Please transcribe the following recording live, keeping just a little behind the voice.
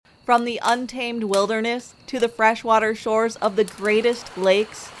From the untamed wilderness to the freshwater shores of the greatest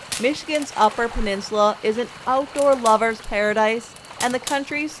lakes, Michigan's Upper Peninsula is an outdoor lover's paradise and the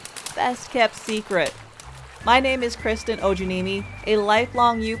country's best-kept secret. My name is Kristen Ojanimi, a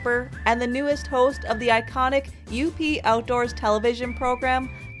lifelong Youper and the newest host of the iconic UP Outdoors television program,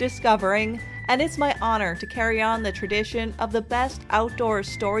 Discovering, and it's my honor to carry on the tradition of the best outdoor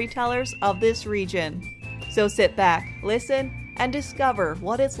storytellers of this region. So sit back, listen, and discover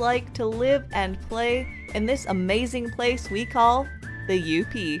what it's like to live and play in this amazing place we call the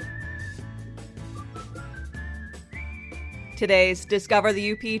UP. Today's Discover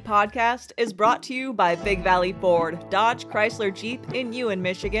the UP podcast is brought to you by Big Valley Ford, Dodge Chrysler Jeep in Ewan,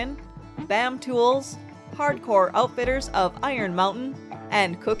 Michigan, BAM Tools, Hardcore Outfitters of Iron Mountain,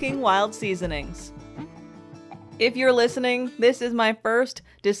 and Cooking Wild Seasonings. If you're listening, this is my first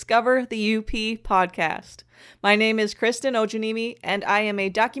Discover the UP podcast. My name is Kristen Ojanimi, and I am a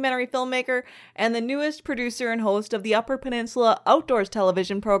documentary filmmaker and the newest producer and host of the Upper Peninsula Outdoors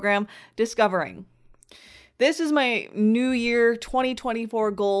television program, Discovering. This is my New Year 2024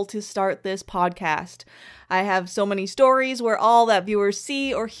 goal to start this podcast. I have so many stories where all that viewers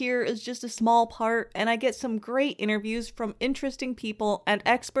see or hear is just a small part, and I get some great interviews from interesting people and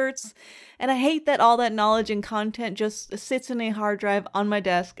experts, and I hate that all that knowledge and content just sits in a hard drive on my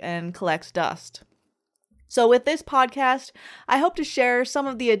desk and collects dust. So with this podcast, I hope to share some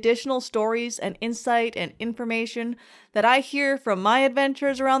of the additional stories and insight and information that I hear from my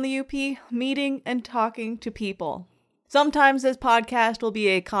adventures around the UP, meeting and talking to people. Sometimes this podcast will be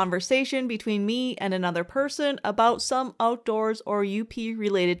a conversation between me and another person about some outdoors or UP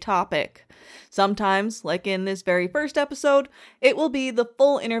related topic. Sometimes, like in this very first episode, it will be the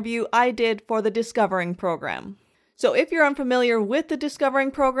full interview I did for the Discovering program. So if you're unfamiliar with the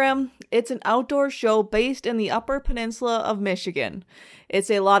Discovering program, it's an outdoor show based in the Upper Peninsula of Michigan. It's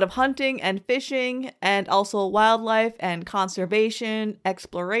a lot of hunting and fishing, and also wildlife and conservation,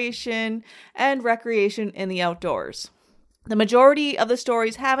 exploration, and recreation in the outdoors. The majority of the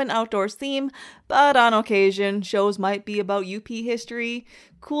stories have an outdoors theme, but on occasion, shows might be about UP history,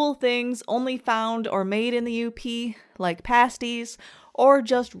 cool things only found or made in the UP, like pasties, or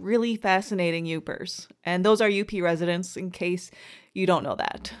just really fascinating Youpers. And those are UP residents, in case you don't know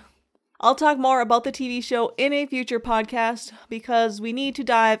that. I'll talk more about the TV show in a future podcast because we need to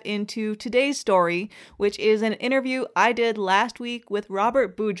dive into today's story, which is an interview I did last week with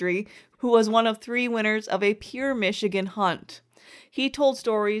Robert Boudry, who was one of 3 winners of a Pure Michigan hunt. He told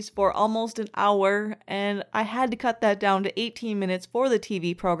stories for almost an hour, and I had to cut that down to 18 minutes for the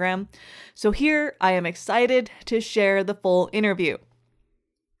TV program. So here I am excited to share the full interview.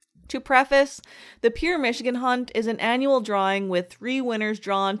 To preface, the Pure Michigan Hunt is an annual drawing with 3 winners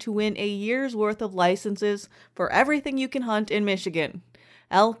drawn to win a year's worth of licenses for everything you can hunt in Michigan.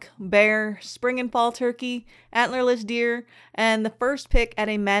 Elk, bear, spring and fall turkey, antlerless deer, and the first pick at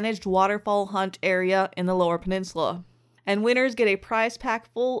a managed waterfowl hunt area in the Lower Peninsula. And winners get a prize pack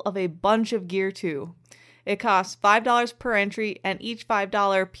full of a bunch of gear too. It costs $5 per entry, and each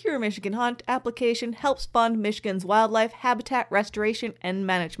 $5 Pure Michigan Hunt application helps fund Michigan's wildlife habitat restoration and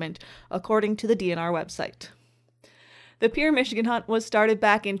management, according to the DNR website. The Pure Michigan Hunt was started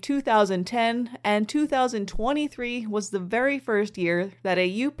back in 2010, and 2023 was the very first year that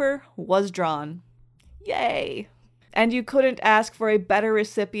a Youper was drawn. Yay! And you couldn't ask for a better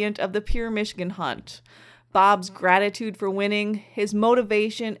recipient of the Pure Michigan Hunt. Bob's gratitude for winning, his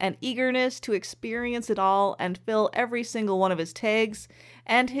motivation and eagerness to experience it all and fill every single one of his tags,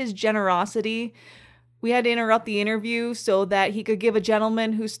 and his generosity. We had to interrupt the interview so that he could give a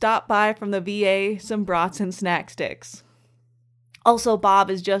gentleman who stopped by from the VA some brats and snack sticks. Also,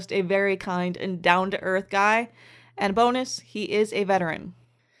 Bob is just a very kind and down-to-earth guy, and bonus, he is a veteran.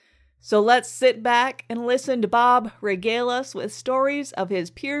 So let's sit back and listen to Bob regale us with stories of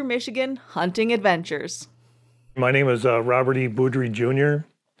his Pure Michigan hunting adventures. My name is Robert E. Boudry Jr.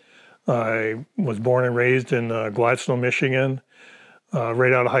 I was born and raised in Gladstone, Michigan.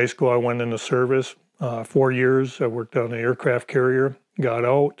 Right out of high school, I went into service. 4 years, I worked on an aircraft carrier, got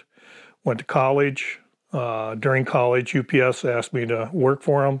out, went to college. During college, UPS asked me to work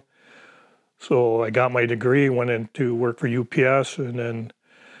for them. So I got my degree, went in to work for UPS, and then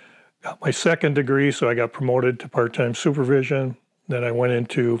got my second degree, so I got promoted to part-time supervision. Then I went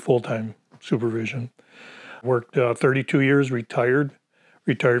into full-time supervision. Worked 32 years, retired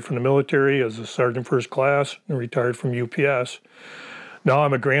from the military as a sergeant first class, and retired from UPS. Now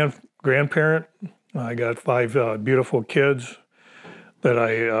I'm a grandparent. I got 5 beautiful kids that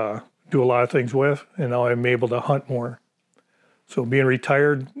I do a lot of things with, and now I'm able to hunt more. So being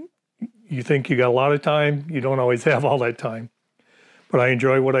retired, you think you got a lot of time, you don't always have all that time. but I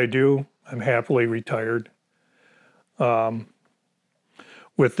enjoy what I do. I'm happily retired.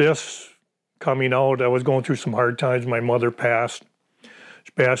 With this coming out, I was going through some hard times. My mother passed.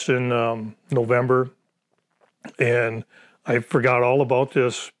 She passed in November, and I forgot all about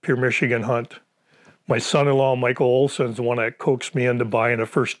this Pure Michigan hunt. My son-in-law, Michael Olson's the one that coaxed me into buying the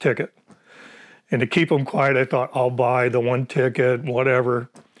first ticket. And to keep him quiet, I thought, I'll buy the one ticket, whatever.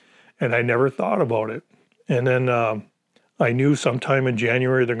 And I never thought about it. And then I knew sometime in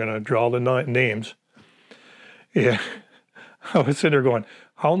January they're going to draw the names. Yeah, I was sitting there going,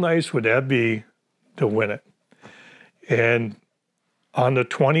 how nice would that be to win it? And on the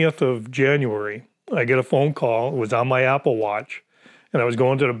 20th of January, I get a phone call. It was on my Apple Watch. And I was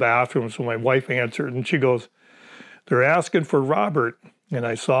going to the bathroom, so my wife answered, and she goes, they're asking for Robert. And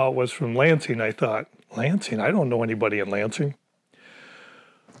I saw it was from Lansing. I thought, Lansing? I don't know anybody in Lansing.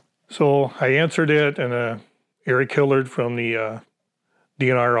 So I answered it, and Eric Hillard from the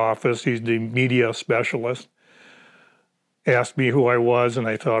DNR office, he's the media specialist, asked me who I was, and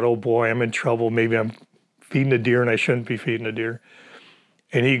I thought, oh boy, I'm in trouble. Maybe I'm feeding a deer, and I shouldn't be feeding a deer.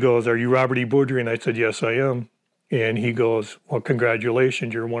 And he goes, are you Robert E. Boudry? And I said, yes, I am. And he goes, well,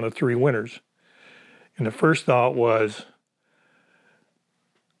 congratulations, you're one of 3 winners. And the first thought was,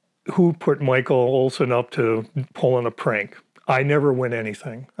 who put Michael Olson up to pulling a prank? I never win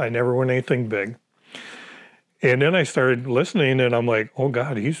anything. I never win anything big. And then I started listening, and I'm like, oh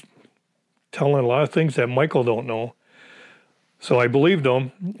God, he's telling a lot of things that Michael don't know. So I believed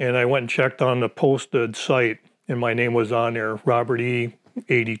him, and I went and checked on the posted site, and my name was on there, Robert E.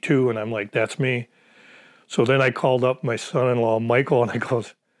 82, and I'm like, that's me. So then I called up my son-in-law, Michael, and I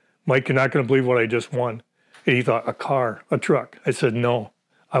goes, Mike, you're not going to believe what I just won. And he thought, a car, a truck. I said, no,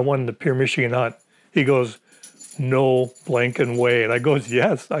 I won the Pure Michigan Hunt. He goes, no blanking way. And I goes,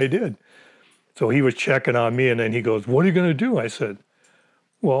 yes, I did. So he was checking on me, and then he goes, what are you going to do? I said,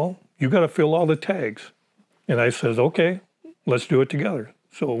 well, you got to fill all the tags. And I says, okay, let's do it together.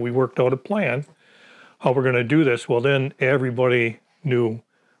 So we worked out a plan, how we're going to do this. Well, then everybody knew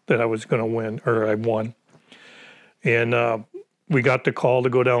that I was going to win, or I won. And we got the call to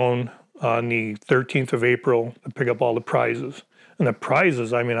go down on the 13th of April to pick up all the prizes. And the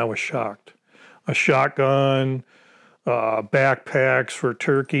prizes, I mean, I was shocked. A shotgun, backpacks for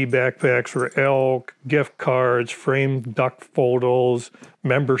turkey, backpacks for elk, gift cards, framed duck photos,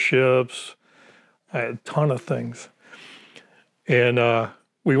 memberships. I had a ton of things. And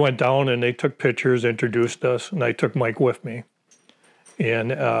we went down, and they took pictures, introduced us, and I took Mike with me.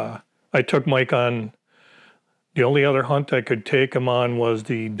 And I took Mike on, the only other hunt I could take him on was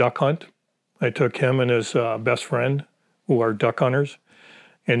the duck hunt. I took him and his best friend, who are duck hunters.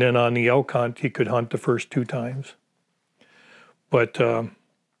 And then on the elk hunt, he could hunt the first 2 times. But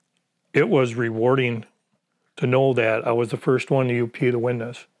it was rewarding to know that I was the first one in UP to win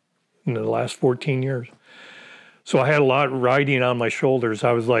this in the last 14 years. So I had a lot riding on my shoulders.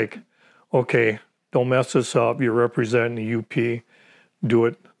 I was like, okay, don't mess this up. You're representing the UP. Do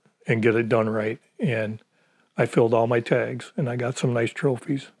it and get it done right. And I filled all my tags, and I got some nice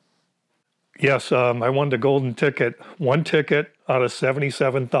trophies. Yes, I won the golden ticket, 1 ticket out of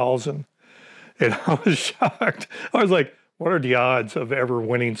 77,000. And I was shocked. I was like, what are the odds of ever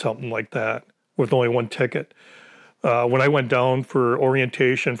winning something like that with only 1 ticket? When I went down for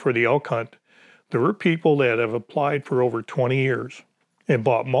orientation for the elk hunt, there were people that have applied for over 20 years and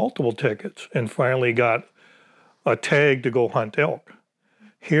bought multiple tickets and finally got a tag to go hunt elk.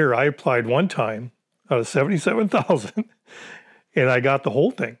 Here, I applied 1 time out of 77,000, and I got the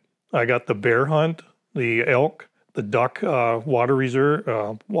whole thing. I got the bear hunt, the elk, the duck water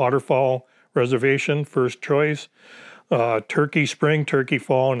reserve, waterfall reservation, first choice, turkey spring, turkey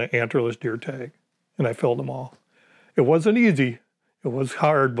fall, and an antlerless deer tag. And I filled them all. It wasn't easy. It was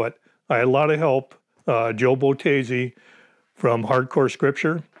hard, but I had a lot of help. Joe Botese from Hardcore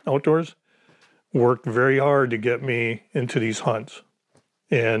Scripture Outdoors worked very hard to get me into these hunts.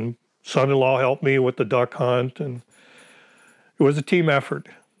 And son-in-law helped me with the duck hunt, and it was a team effort,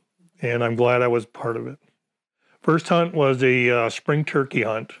 and I'm glad I was part of it. First hunt was a spring turkey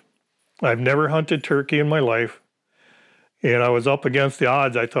hunt. I've never hunted turkey in my life, and I was up against the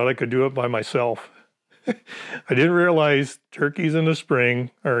odds. I thought I could do it by myself. I didn't realize turkeys in the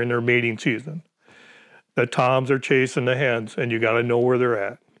spring are in their mating season. The toms are chasing the hens, and you got to know where they're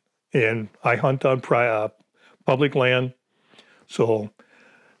at. And I hunt on public land, so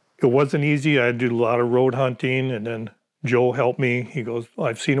it wasn't easy. I did a lot of road hunting, and then Joe helped me. He goes,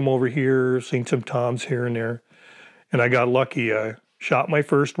 I've seen them over here, seen some toms here and there. And I got lucky. I shot my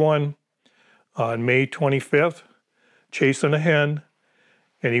first one on May 25th, chasing a hen,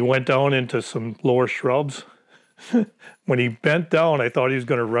 and he went down into some lower shrubs. When he bent down, I thought he was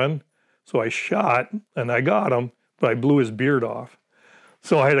going to run. So I shot and I got him, but I blew his beard off.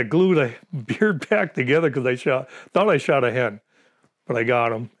 So I had to glue the beard back together because thought I shot a hen, but I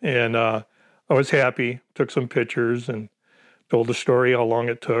got him. And I was happy, took some pictures and told the story, how long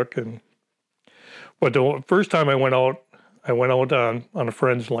it took. But the first time I went out on a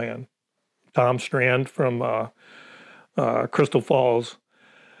friend's land. Tom Strand from Crystal Falls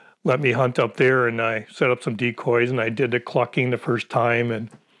let me hunt up there, and I set up some decoys, and I did the clucking the first time, and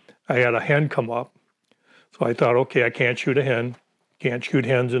I had a hen come up. So I thought, okay, I can't shoot a hen. Can't shoot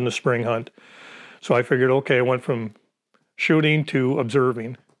hens in the spring hunt. So I figured, okay, I went from shooting to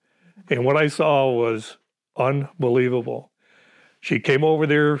observing. And what I saw was unbelievable. She came over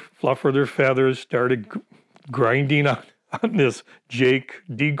there, fluffered her feathers, started grinding on this Jake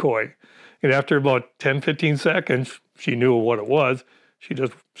decoy. And after about 10, 15 seconds, she knew what it was. She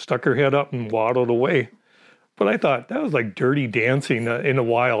just stuck her head up and waddled away. But I thought that was like dirty dancing in the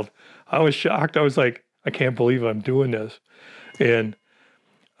wild. I was shocked. I was like, I can't believe I'm doing this. And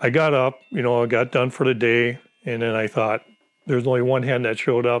I got up, I got done for the day. And then I thought, there's only one hen that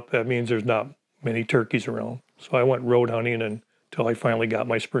showed up. That means there's not many turkeys around. So I went road hunting until I finally got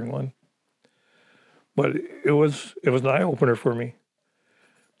my spring one. But it was an eye-opener for me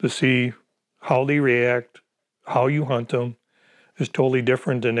to see how they react, how you hunt them is totally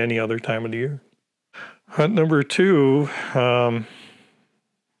different than any other time of the year. Hunt number 2,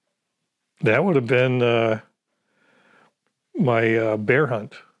 that would have been my bear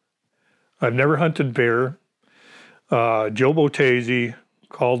hunt. I've never hunted bear. Joe Botese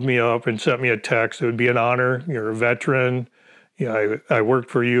called me up and sent me a text. It would be an honor. You're a veteran. I worked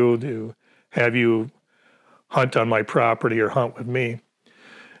for you to have you hunt on my property or hunt with me.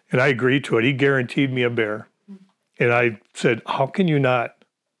 And I agreed to it. He guaranteed me a bear. And I said, how can you not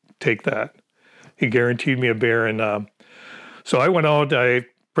take that? He guaranteed me a bear. And so I went out, I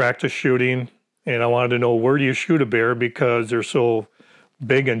practiced shooting, and I wanted to know, where do you shoot a bear? Because they're so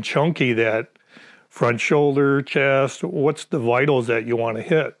big and chunky, that front shoulder, chest, what's the vitals that you want to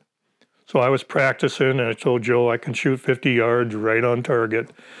hit? So I was practicing, and I told Joe I can shoot 50 yards right on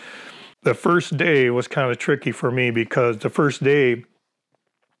target. The first day was kind of tricky for me because the first day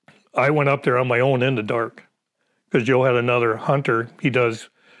I went up there on my own in the dark because Joe had another hunter. He does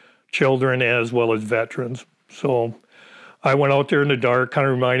children as well as veterans. So I went out there in the dark, kind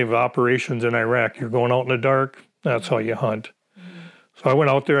of reminded of operations in Iraq. You're going out in the dark, that's how you hunt. So I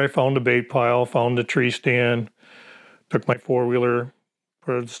went out there, I found the bait pile, found the tree stand, took my four-wheeler,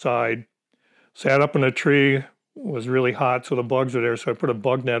 put it aside, sat up in a tree. It was really hot, so the bugs were there, so I put a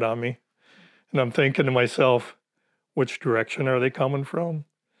bug net on me. And I'm thinking to myself, which direction are they coming from?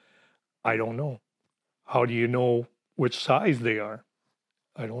 I don't know. How do you know which size they are?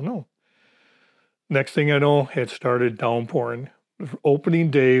 I don't know. Next thing I know, it started downpouring. The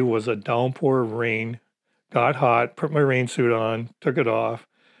opening day was a downpour of rain. Got hot, put my rain suit on, took it off.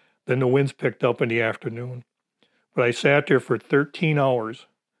 Then the winds picked up in the afternoon. But I sat there for 13 hours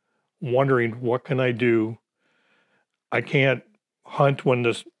wondering, what can I do? I can't hunt when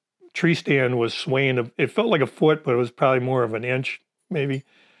this tree stand was swaying. It felt like a foot, but it was probably more of an inch, maybe.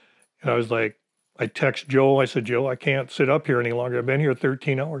 And I was like, I text Joe. I said, Joe, I can't sit up here any longer. I've been here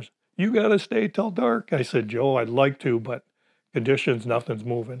 13 hours. You got to stay till dark. I said, Joe, I'd like to, but conditions, nothing's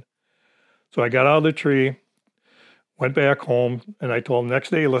moving. So I got out of the tree, went back home, and I told him,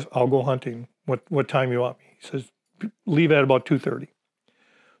 next day, I'll go hunting. What time you want me? He says, leave at about 2:30.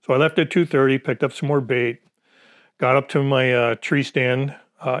 So I left at 2:30, picked up some more bait, got up to my tree stand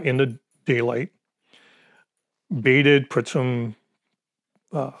in the daylight, baited, put some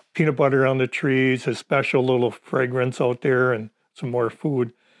peanut butter on the trees, a special little fragrance out there, and some more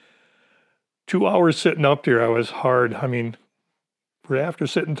food. 2 hours sitting up there, I was hard. I mean, after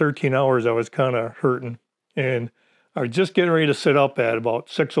sitting 13 hours, I was kind of hurting. And I was just getting ready to sit up at about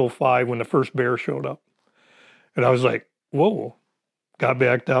 6:05 when the first bear showed up. And I was like, whoa. Got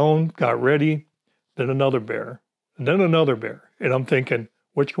back down, got ready, then another bear, and then another bear. And I'm thinking,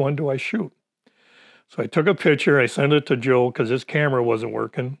 which one do I shoot? So I took a picture, I sent it to Joe because his camera wasn't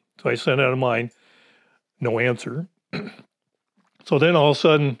working. So I sent it on mine, no answer. So then all of a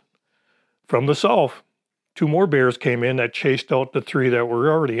sudden, from the south, 2 more bears came in that chased out the 3 that were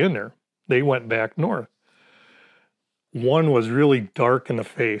already in there. They went back north. One was really dark in the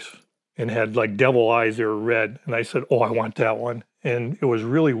face and had like devil eyes, they were red. And I said, oh, I want that one. And it was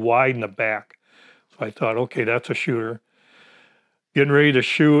really wide in the back. So I thought, okay, that's a shooter. Getting ready to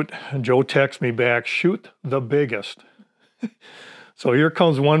shoot, and Joe texts me back, shoot the biggest. So here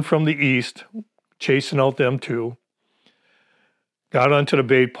comes one from the east, chasing out them 2. Got onto the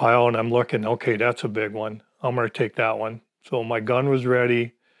bait pile, and I'm looking, okay, that's a big one. I'm going to take that one. So my gun was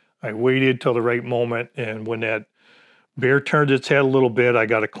ready. I waited till the right moment, and when that bear turned its head a little bit, I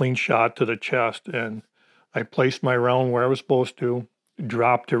got a clean shot to the chest, and I placed my round where I was supposed to,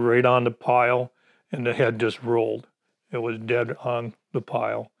 dropped it right on the pile, and the head just rolled. It was dead on the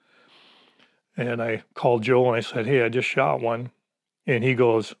pile. And I called Joe and I said, hey, I just shot one. And he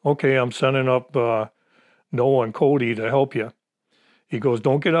goes, okay, I'm sending up Noah and Cody to help you. He goes,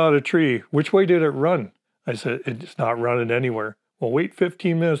 don't get out of the tree. Which way did it run? I said, it's not running anywhere. Well, wait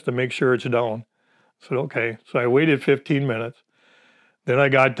 15 minutes to make sure it's down. I said, okay. So I waited 15 minutes. Then I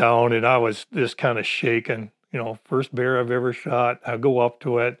got down and I was just kind of shaking. You know, first bear I've ever shot. I go up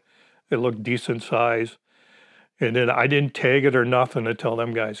to it. It looked decent size. And then I didn't tag it or nothing until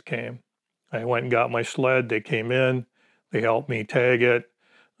them guys came. I went and got my sled. They came in. They helped me tag it,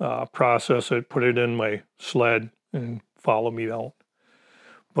 process it, put it in my sled, and follow me out.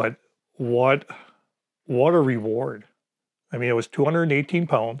 But what a reward. I mean, it was 218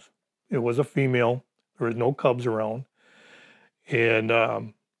 pounds. It was a female. There was no cubs around. And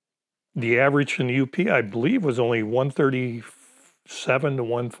the average in the UP, I believe, was only 137 to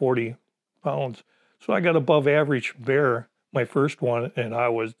 140 pounds. So I got above average bear, my first one, and I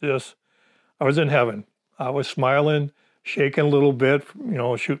was in heaven. I was smiling, shaking a little bit, you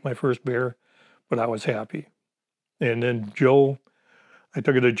know, shoot my first bear, but I was happy. And then Joe, I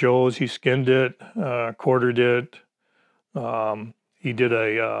took it to Joe's. He skinned it, quartered it. He did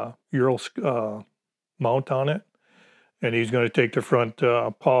a Euro mount on it, and he's going to take the front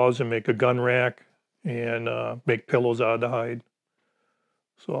paws and make a gun rack and make pillows out of the hide.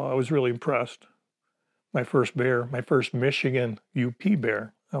 So I was really impressed. My first bear, my first Michigan UP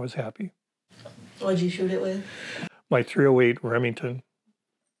bear, I was happy. What'd you shoot it with? My .308 Remington.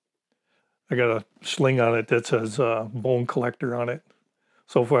 I got a sling on it that says bone collector on it.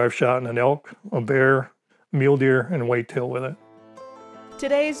 So far I've shot an elk, a bear, mule deer, and whitetail with it.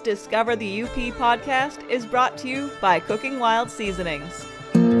 Today's Discover the UP podcast is brought to you by Cooking Wild Seasonings.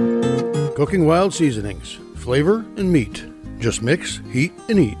 Cooking Wild Seasonings. Flavor and meat. Just mix, heat,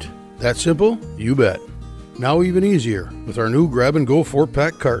 and eat. That simple? You bet. Now even easier with our new grab-and-go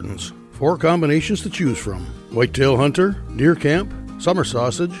 4-pack cartons. 4 combinations to choose from. Whitetail Hunter, Deer Camp, Summer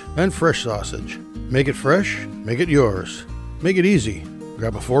Sausage, and Fresh Sausage. Make it fresh, make it yours. Make it easy.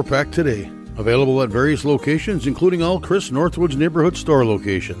 Grab a 4-pack today. Available at various locations, including all Chris Northwood's neighborhood store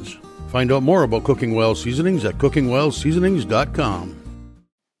locations. Find out more about Cooking Wild Seasonings at cookingwildseasonings.com.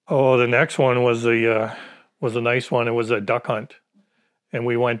 Oh, the next one was a nice one. It was a duck hunt. And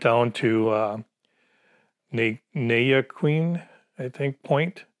we went down to Nayaqueen, I think,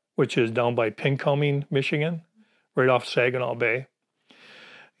 Point, which is down by Pinconning, Michigan, right off Saginaw Bay.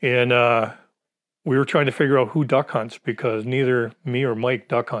 And we were trying to figure out who duck hunts because neither me or Mike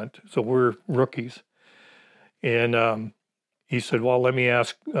duck hunt. So we're rookies. And he said, well, let me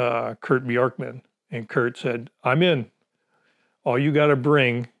ask Kurt Bjorkman. And Kurt said, I'm in. All you got to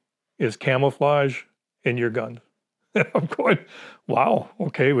bring is camouflage and your guns. I'm going, wow,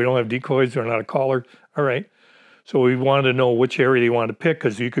 okay, we don't have decoys, we're not a caller. All right. So we wanted to know which area they wanted to pick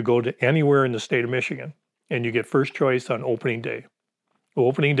because you could go to anywhere in the state of Michigan and you get first choice on opening day.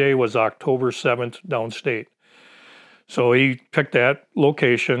 Opening day was October 7th downstate. So he picked that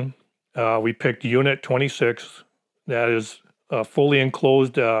location. We picked Unit 26. That is a fully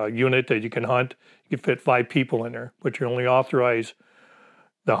enclosed unit that you can hunt. You can fit 5 people in there, but you only authorize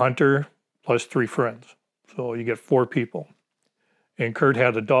the hunter plus 3 friends. So you get 4 people. And Kurt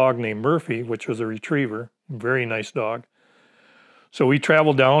had a dog named Murphy, which was a retriever. Very nice dog. So we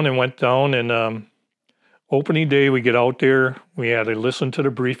traveled down and went down, and opening day, we get out there. We had to listen to the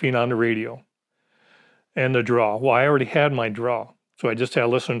briefing on the radio and the draw. Well, I already had my draw, so I just had to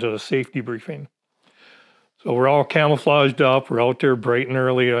listen to the safety briefing. So we're all camouflaged up. We're out there bright and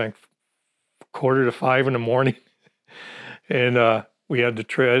early, like 4:45 in the morning. And we had the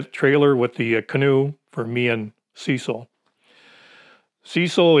trailer with the canoe for me and Cecil.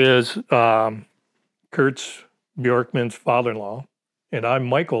 Cecil is Kurt's Bjorkman's father-in-law, and I'm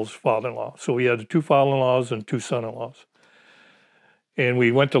Michael's father-in-law. So we had 2 father-in-laws and 2 son-in-laws. And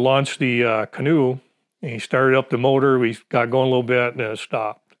we went to launch the canoe, and he started up the motor. We got going a little bit, and then it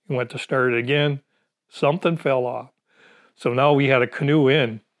stopped. He went to start it again. Something fell off. So now we had a canoe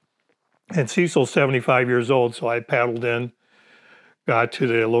in, and Cecil's 75 years old, so I paddled in, got to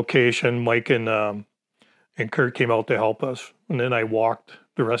the location. Mike and Kurt came out to help us. And then I walked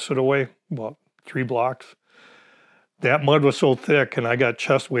the rest of the way, about 3 blocks. That mud was so thick, and I got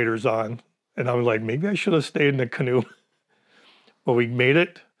chest waders on. And I was like, maybe I should have stayed in the canoe. But we made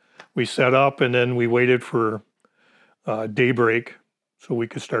it. We set up, and then we waited for daybreak so we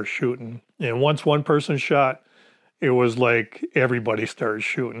could start shooting. And once one person shot, it was like everybody started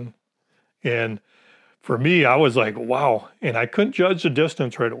shooting. And for me, I was like, wow. And I couldn't judge the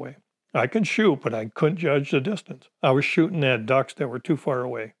distance right away. I could shoot, but I couldn't judge the distance. I was shooting at ducks that were too far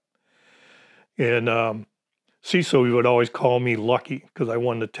away. And Cecil would always call me lucky because I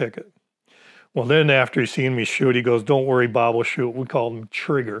won the ticket. Well, then after he seen me shoot, he goes, don't worry, Bob will shoot. We called him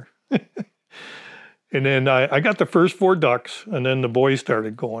Trigger. And then I got the first 4 ducks, and then the boys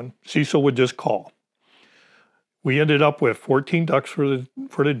started going. Cecil would just call. We ended up with 14 ducks for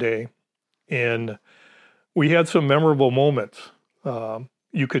the day, and we had some memorable moments.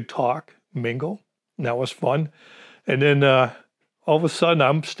 You could talk, mingle, and that was fun. And then all of a sudden,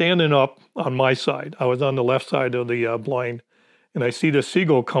 I'm standing up on my side. I was on the left side of the blind, and I see the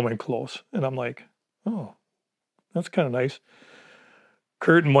seagull coming close, and I'm like, oh, that's kind of nice.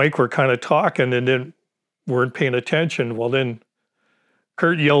 Kurt and Mike were kind of talking and then weren't paying attention. Well, then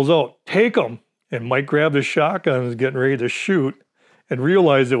Kurt yells out, take him. And Mike grabbed his shotgun and was getting ready to shoot and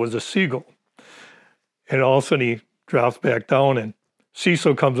realized it was a seagull. And all of a sudden he drops back down and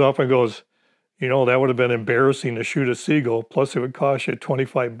Cecil comes up and goes, you know, that would have been embarrassing to shoot a seagull. Plus it would cost you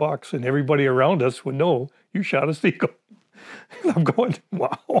 $25 and everybody around us would know you shot a seagull. And I'm going,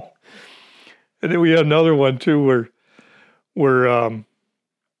 wow. And then we had another one too where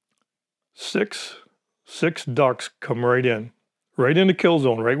six ducks come right in the kill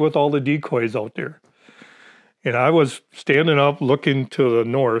zone, right with all the decoys out there. And I was standing up looking to the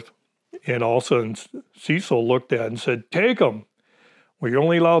north, and all of a sudden Cecil looked at it and said, take them. Well, you're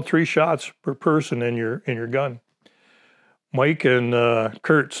only allowed 3 shots per person in your gun. Mike and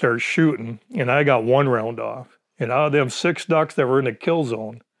Kurt started shooting, and I got 1 round off. And out of them 6 ducks that were in the kill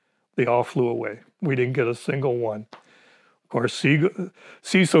zone, they all flew away. We didn't get a single one. Of course,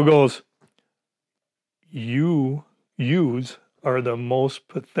 Cecil goes, yous are the most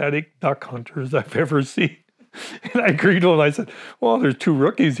pathetic duck hunters I've ever seen. And I agreed with him. I said, well, there's 2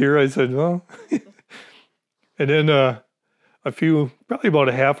 rookies here. I said, well. And then probably about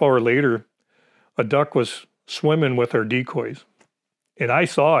a half hour later, a duck was swimming with our decoys. And I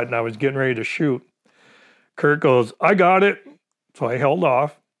saw it and I was getting ready to shoot. Kurt goes, I got it. So I held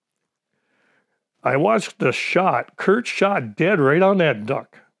off. I watched the shot. Kurt shot dead right on that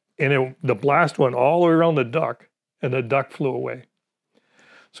duck. And the blast went all the way around the duck, and the duck flew away.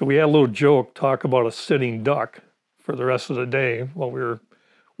 So we had a little joke, talk about a sitting duck for the rest of the day while we were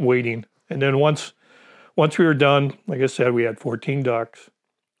waiting. And then once we were done, like I said, we had 14 ducks.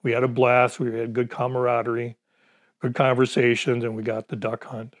 We had a blast. We had good camaraderie, good conversations, and we got the duck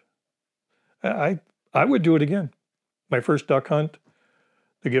hunt. I would do it again. My first duck hunt,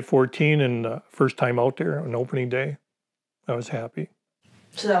 to get 14 and first time out there on opening day, I was happy.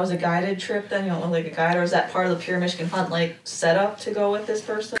 So that was a guided trip then? You don't look like a guide, or is that part of the Pure Michigan Hunt, like, set up to go with this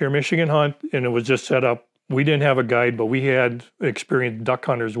person? Pure Michigan Hunt, and it was just set up. We didn't have a guide, but we had experienced duck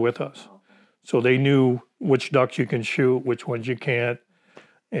hunters with us. Okay. So they knew which ducks you can shoot, which ones you can't,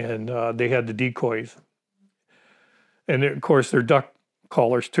 and they had the decoys. And of course, they're duck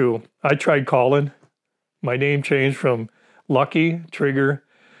callers too. I tried calling. My name changed from Lucky, Trigger.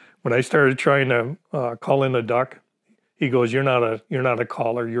 When I started trying to call in a duck, he goes, "You're not a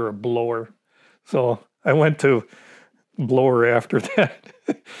caller. You're a blower." So I went to blower after that.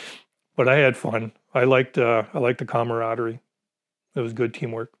 But I had fun. I liked the camaraderie. It was good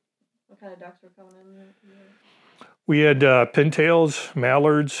teamwork. What kind of ducks were coming in there? We had pintails,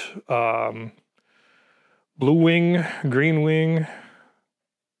 mallards, blue wing, green wing,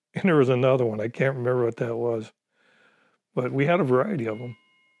 and there was another one. I can't remember what that was. But we had a variety of them.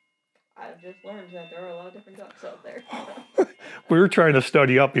 I've just learned that there are a lot of different ducks out there. We were trying to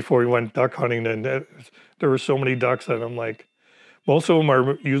study up before we went duck hunting, and there were so many ducks that I'm like, most of them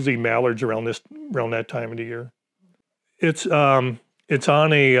are usually mallards around that time of the year. It's on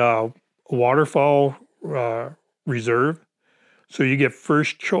a waterfowl reserve, so you get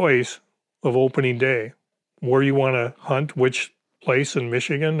first choice of opening day. Where you want to hunt, which place in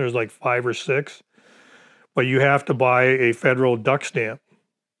Michigan, there's like 5 or 6, but you have to buy a federal duck stamp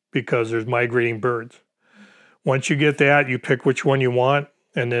because there's migrating birds. Once you get that, you pick which one you want,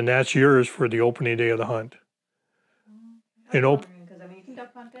 and then that's yours for the opening day of the hunt. Because you can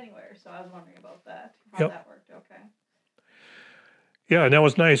duck hunt anywhere, so I was wondering about that, how that worked. Okay. Yeah, and that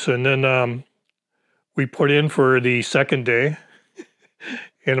was nice. And then we put in for the second day,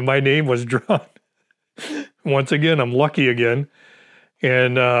 and my name was drawn. Once again, I'm lucky again.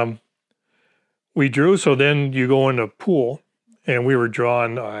 And we drew, so then you go in a pool, and we were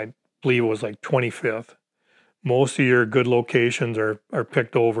drawn, I believe it was like 25th. Most of your good locations are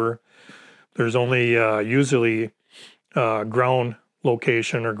picked over. There's only usually ground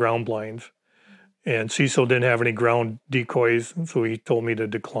location or ground blinds. And Cecil didn't have any ground decoys, so he told me to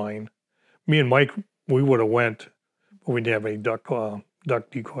decline. Me and Mike, we would have went, but we didn't have any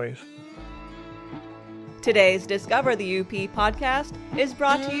duck decoys. Today's Discover the UP podcast is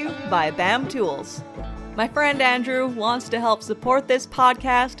brought to you by BAM Tools. My friend Andrew wants to help support this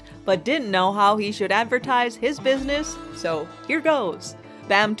podcast, but didn't know how he should advertise his business, so here goes.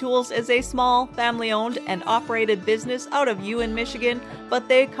 BAM Tools is a small, family-owned and operated business out of Ewan, Michigan, but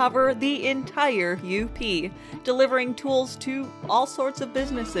they cover the entire UP, delivering tools to all sorts of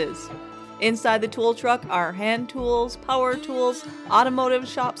businesses. Inside the tool truck are hand tools, power tools, automotive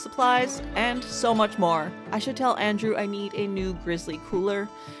shop supplies, and so much more. I should tell Andrew I need a new Grizzly cooler,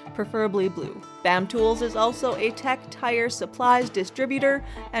 preferably blue. BAM Tools is also a Tech Tire Supplies distributor,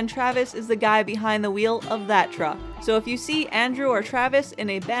 and Travis is the guy behind the wheel of that truck. So if you see Andrew or Travis in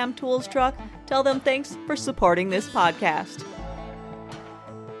a BAM Tools truck, tell them thanks for supporting this podcast.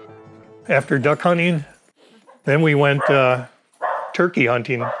 After duck hunting, then we went turkey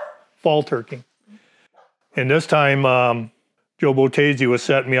hunting, fall turkey. And this time, Joe Botese was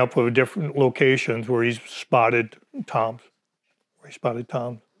setting me up with different locations where he spotted toms.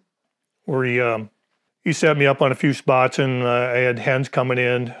 Where he set me up on a few spots, and I had hens coming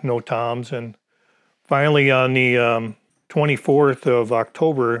in, no toms. And finally, on the 24th of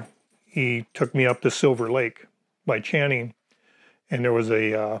October, he took me up to Silver Lake by Channing, and there was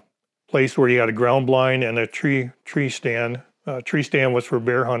a place where he had a ground blind and a tree stand. Tree stand was for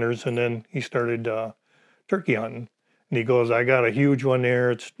bear hunters, and then he started turkey hunting. And he goes, I got a huge one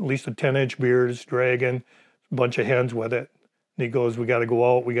there. It's at least a 10-inch beard. It's dragging, a bunch of hens with it. And he goes, we got to go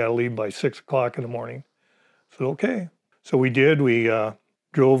out. We got to leave by 6 o'clock in the morning. I said, okay. So we did. We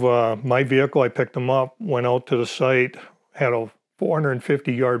drove my vehicle. I picked him up, went out to the site, had a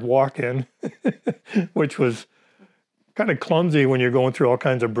 450-yard walk-in, which was kind of clumsy when you're going through all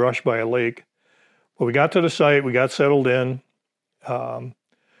kinds of brush by a lake. But we got to the site. We got settled in.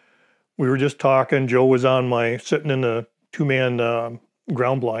 We were just talking. Joe was sitting in the two-man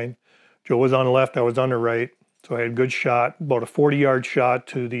ground blind. Joe was on the left. I was on the right. So I had a good shot, about a 40-yard shot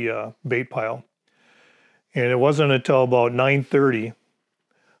to the bait pile. And it wasn't until about 9:30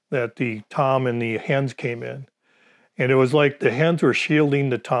 that the tom and the hens came in. And it was like the hens were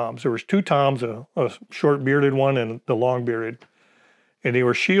shielding the toms. There was two toms, a short-bearded one and the long-bearded. And they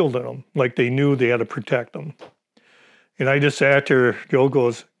were shielding them, like they knew they had to protect them. And I just sat there. Joe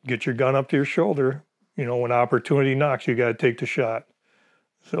goes, get your gun up to your shoulder. You know, when opportunity knocks, you got to take the shot.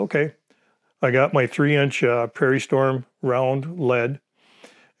 I said, okay. I got my 3-inch Prairie Storm round lead,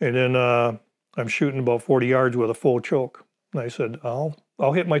 and then I'm shooting about 40 yards with a full choke. And I said, I'll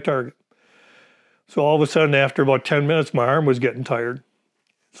hit my target. So all of a sudden, after about 10 minutes, my arm was getting tired.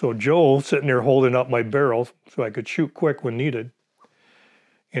 So Joe sitting there holding up my barrel so I could shoot quick when needed.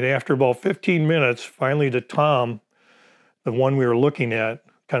 And after about 15 minutes, finally the tom, the one we were looking at,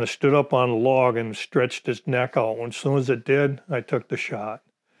 kind of stood up on the log and stretched its neck out. And as soon as it did, I took the shot.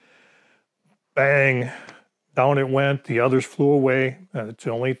 Bang, down it went. The others flew away. It's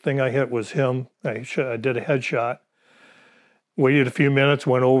the only thing I hit was him. I did a headshot. Waited a few minutes,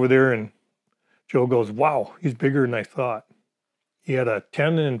 went over there, and Joe goes, wow, he's bigger than I thought. He had a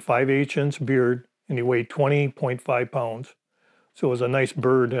 10 and 5/8 inch beard, and he weighed 20.5 pounds. So it was a nice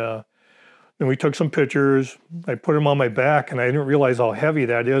bird. Then we took some pictures. I put him on my back, and I didn't realize how heavy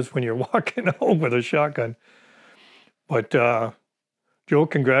that is when you're walking home with a shotgun. But Joe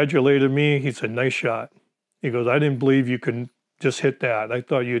congratulated me. He said, nice shot. He goes, I didn't believe you could just hit that. I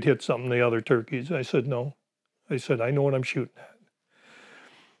thought you'd hit something the other turkeys. I said, no. I said, I know what I'm shooting at.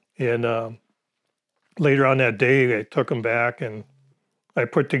 And later on that day, I took him back, and I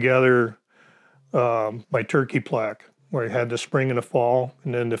put together my turkey plaque, where I had the spring and the fall,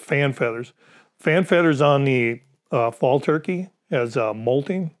 and then the fan feathers. Fan feathers on the fall turkey has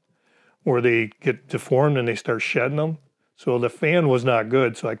molting, where they get deformed and they start shedding them. So the fan was not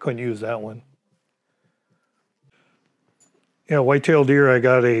good, so I couldn't use that one. Yeah, whitetail deer, I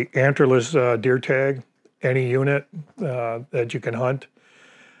got a antlerless deer tag, any unit that you can hunt.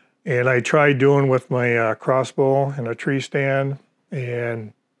 And I tried doing with my crossbow and a tree stand,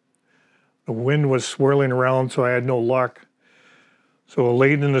 and the wind was swirling around, so I had no luck. So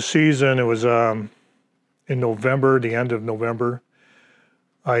late in the season, it was in November, the end of November,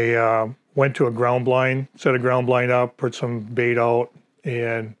 I went to a ground blind, set a ground blind up, put some bait out,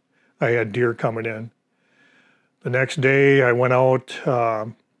 and I had deer coming in. The next day, I went out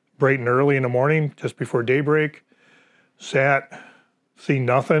bright and early in the morning, just before daybreak, sat, see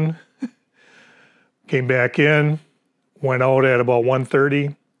nothing, came back in, went out at about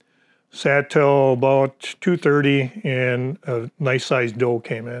 1:30, Sat till about 2:30, and a nice sized doe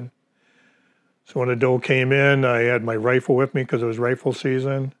came in. So when the doe came in, I had my rifle with me because it was rifle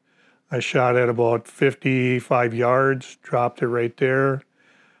season. I shot at about 55 yards, dropped it right there.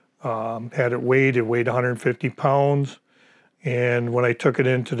 Had it weighed 150 pounds. And when I took it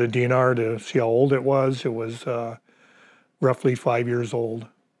into the DNR to see how old it was roughly 5 years old.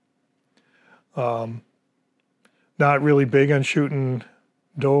 Not really big on shooting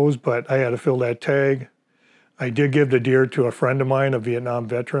does, but I had to fill that tag. I did give the deer to a friend of mine, a Vietnam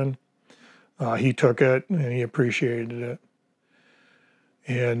veteran. He took it and he appreciated it.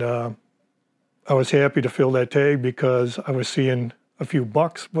 And I was happy to fill that tag because I was seeing a few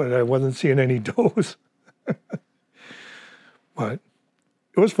bucks, but I wasn't seeing any does. But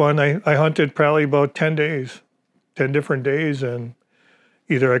it was fun. I hunted probably about 10 days, 10 different days, and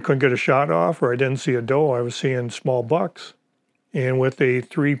either I couldn't get a shot off or I didn't see a doe. I was seeing small bucks. And with a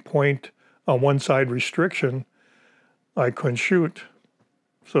 3-point on one side restriction, I couldn't shoot.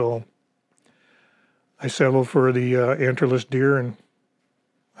 So I settled for the antlerless deer, and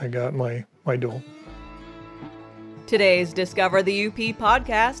I got my doe. Today's Discover the UP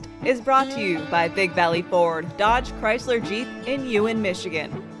podcast is brought to you by Big Valley Ford, Dodge Chrysler Jeep in Ewan,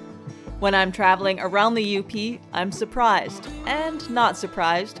 Michigan. When I'm traveling around the UP, I'm surprised and not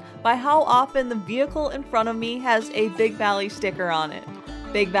surprised by how often the vehicle in front of me has a Big Valley sticker on it.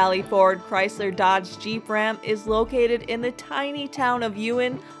 Big Valley Ford Chrysler Dodge Jeep Ram is located in the tiny town of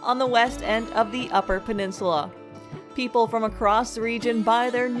Ewan on the west end of the Upper Peninsula. People from across the region buy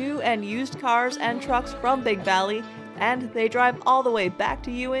their new and used cars and trucks from Big Valley, and they drive all the way back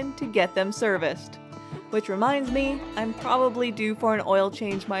to Ewan to get them serviced. Which reminds me, I'm probably due for an oil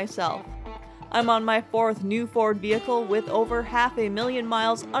change myself. I'm on my 4th new Ford vehicle with over 500,000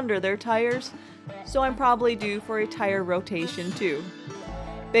 miles under their tires, so I'm probably due for a tire rotation too.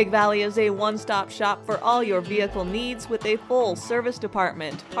 Big Valley is a one-stop shop for all your vehicle needs with a full service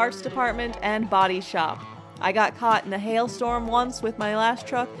department, parts department, and body shop. I got caught in a hailstorm once with my last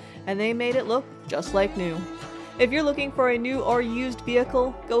truck, and they made it look just like new. If you're looking for a new or used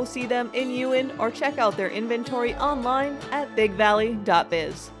vehicle, go see them in Ewan or check out their inventory online at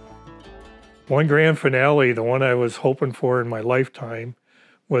bigvalley.biz. One grand finale, the one I was hoping for in my lifetime,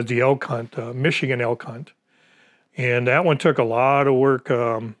 was the elk hunt, Michigan elk hunt. And that one took a lot of work,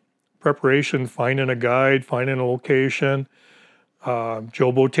 preparation, finding a guide, finding a location.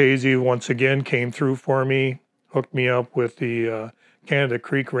 Joe Botese once again came through for me, hooked me up with the Canada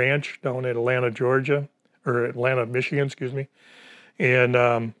Creek Ranch down in Atlanta, Michigan,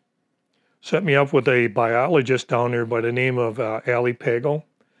 and set me up with a biologist down there by the name of Allie Pagel.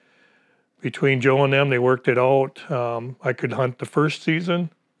 Between Joe and them, they worked it out. I could hunt the first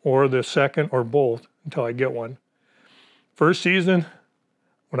season or the second or both until I get one. First season,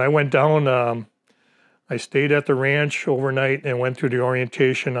 when I went down, I stayed at the ranch overnight and went through the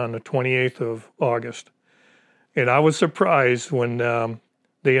orientation on the 28th of August. And I was surprised when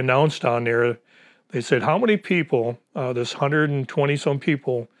they announced on there, they said, how many people, this 120-some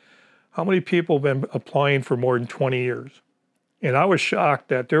people, how many people have been applying for more than 20 years? And I was shocked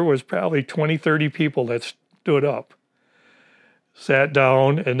that there was probably 20, 30 people that stood up, sat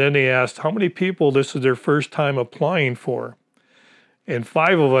down, and then they asked how many people this is their first time applying for. And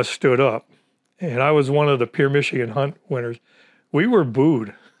 5 of us stood up. And I was one of the Pure Michigan Hunt winners. We were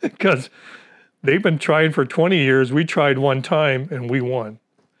booed because they've been trying for 20 years. We tried one time and we won.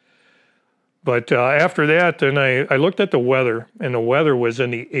 But after that, then I looked at the weather, and the weather was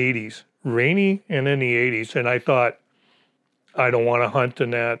in the 80s, rainy and in the 80s. And I thought, I don't want to hunt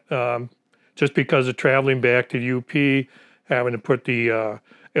in that. Just because of traveling back to UP, having to put the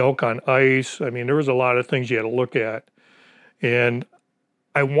elk on ice. I mean, there was a lot of things you had to look at. And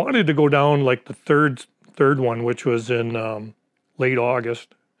I wanted to go down like the third one, which was in late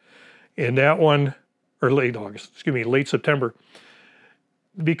August. And that one, or late September,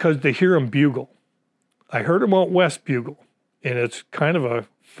 because they hear them bugle. I heard them out west bugle. And it's kind of a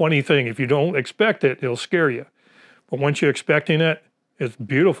funny thing. If you don't expect it, it'll scare you. But once you're expecting it, it's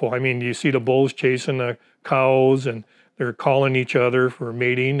beautiful. I mean, you see the bulls chasing the cows and they're calling each other for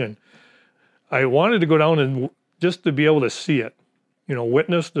mating. And I wanted to go down and just to be able to see it,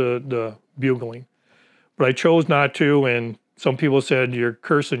 witness the bugling. But I chose not to, and some people said, you're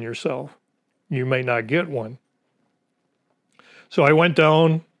cursing yourself. You might not get one. So I went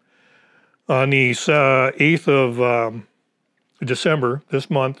down on the 8th of December, this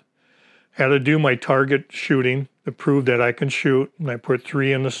month, had to do my target shooting to prove that I can shoot, and I put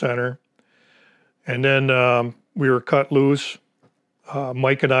 3 in the center. And then we were cut loose.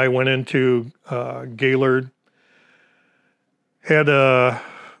 Mike and I went into Gaylord, had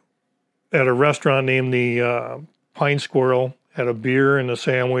at a restaurant named the Pine Squirrel, had a beer and a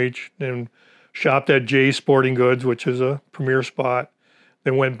sandwich, and shopped at Jay's Sporting Goods, which is a premier spot.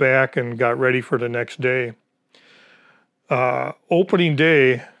 Then went back and got ready for the next day. Opening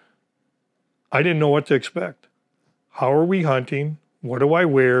day, I didn't know what to expect. How are we hunting? What do I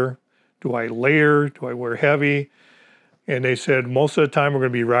wear? Do I layer? Do I wear heavy? And they said, most of the time we're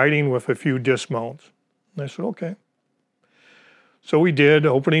going to be riding with a few dismounts. And I said, okay. So we did.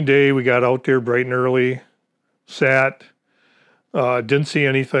 Opening day, we got out there bright and early, sat, didn't see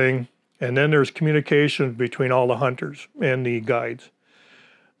anything. And then there's communication between all the hunters and the guides.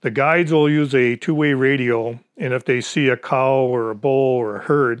 The guides will use a two-way radio, and if they see a cow or a bull or a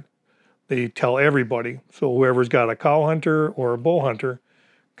herd, they tell everybody. So whoever's got a cow hunter or a bull hunter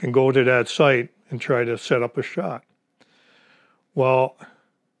can go to that site and try to set up a shot. Well,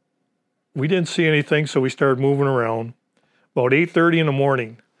 we didn't see anything, so we started moving around. About 8:30 in the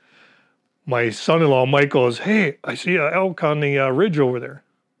morning, my son-in-law, Mike, goes, hey, I see an elk on the ridge over there.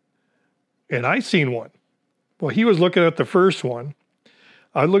 And I seen one. Well, he was looking at the first one.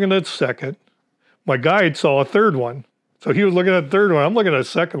 I was looking at the second. My guide saw a third one. So he was looking at the third one. I'm looking at the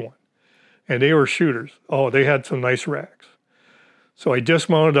second one. And they were shooters. Oh, they had some nice racks. So I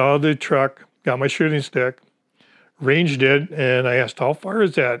dismounted out of the truck, got my shooting stick, ranged it, and I asked, how far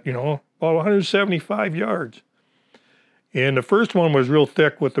is that? About 175 yards. And the first one was real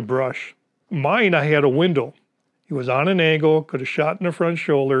thick with the brush. Mine, I had a window. He was on an angle, could have shot in the front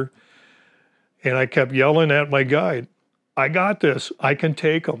shoulder. And I kept yelling at my guide, I got this. I can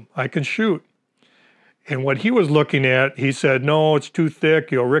take them. I can shoot. And what he was looking at, he said, no, it's too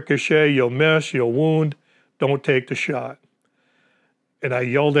thick. You'll ricochet. You'll miss. You'll wound. Don't take the shot. And I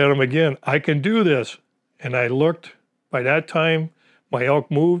yelled at him again, I can do this. And I looked. By that time, my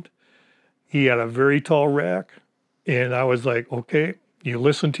elk moved. He had a very tall rack. And I was like, okay, you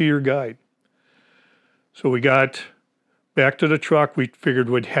listen to your guide. So we got back to the truck. We figured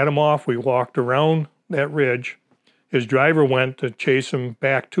we'd head him off. We walked around that ridge. His driver went to chase him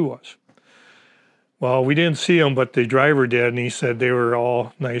back to us. Well, we didn't see him, but the driver did, and he said they were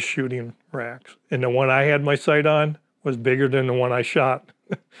all nice shooting racks. And the one I had my sight on was bigger than the one I shot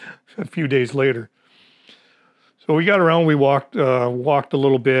a few days later. So we got around, we walked a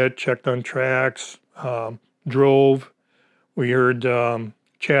little bit, checked on tracks, drove. We heard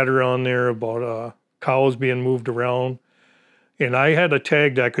chatter on there about cows being moved around. And I had a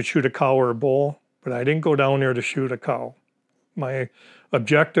tag that I could shoot a cow or a bull, but I didn't go down there to shoot a cow. My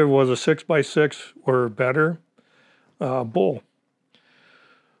objective was a 6x6 or better bull.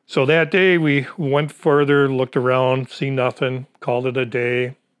 So that day we went further, looked around, see nothing, called it a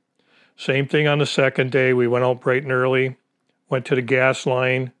day. Same thing on the second day. We went out bright and early, went to the gas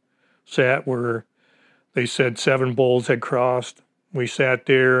line, sat where they said 7 bulls had crossed. We sat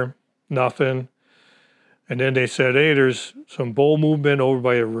there, nothing. And then they said, hey, there's some bull movement over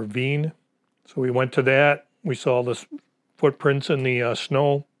by a ravine. So we went to that. We saw the footprints in the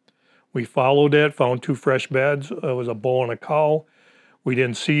snow. We followed it, found 2 fresh beds. It was a bull and a cow. We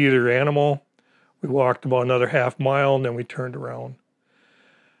didn't see either animal. We walked about another half mile, and then we turned around.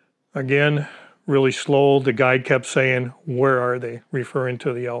 Again, really slow. The guide kept saying, where are they? Referring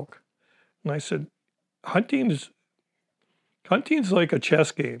to the elk. And I said, hunting's like a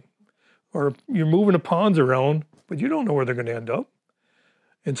chess game. Or you're moving the pawns around, but you don't know where they're going to end up.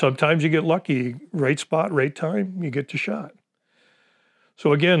 And sometimes you get lucky, right spot, right time, you get the shot.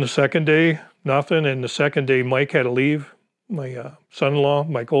 So again, the second day, nothing. And the second day, Mike had to leave. My son-in-law,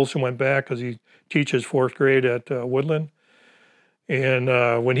 Mike Olson, went back because he teaches 4th grade at Woodland.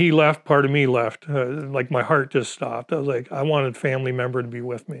 And when he left, part of me left. Like my heart just stopped. I was like, I wanted a family member to be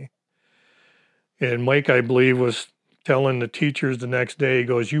with me. And Mike, I believe, was telling the teachers the next day, he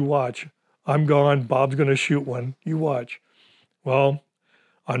goes, you watch. I'm gone. Bob's going to shoot one. You watch. Well,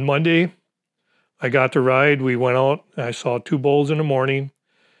 on Monday, I got to ride. We went out. I saw 2 bulls in the morning,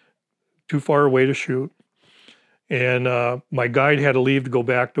 too far away to shoot. And my guide had to leave to go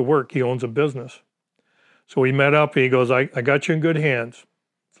back to work. He owns a business. So we met up, and he goes, I got you in good hands.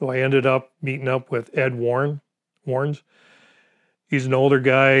 So I ended up meeting up with Ed Warnes. He's an older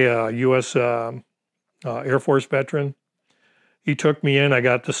guy, U.S. Air Force veteran. He took me in. I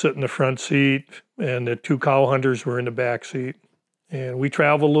got to sit in the front seat, and the 2 cow hunters were in the back seat. And we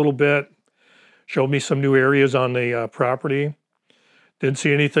traveled a little bit, showed me some new areas on the property. Didn't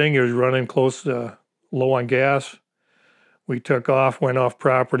see anything. He was running close to low on gas. We took off, went off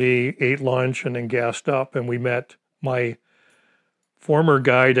property, ate lunch, and then gassed up. And we met my former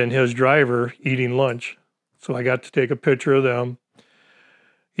guide and his driver eating lunch. So I got to take a picture of them.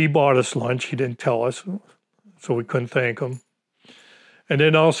 He bought us lunch. He didn't tell us, so we couldn't thank him. And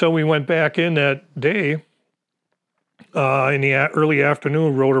then also we went back in that day in the early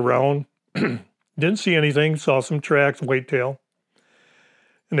afternoon, rode around, didn't see anything, saw some tracks, whitetail.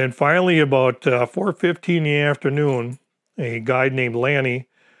 And then finally about 4:15 in the afternoon, a guy named Lanny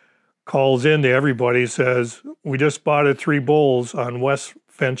calls in to everybody, says, we just spotted 3 bulls on West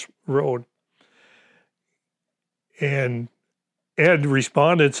Fence Road. And Ed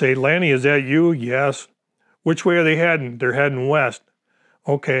responded, say, Lanny, is that you? Yes. Which way are they heading? They're heading west.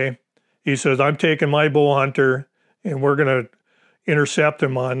 Okay. He says, I'm taking my bull hunter and we're going to intercept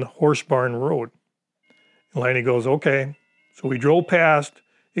him on Horse Barn Road. And Lanny goes, okay. So we drove past.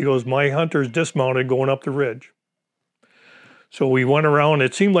 He goes, my hunter's dismounted going up the ridge. So we went around.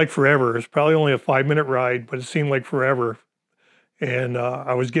 It seemed like forever. It was probably only a 5-minute ride, but it seemed like forever. And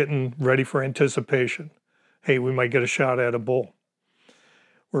I was getting ready for anticipation. Hey, we might get a shot at a bull.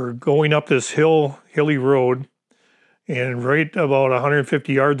 We're going up this hilly road, and right about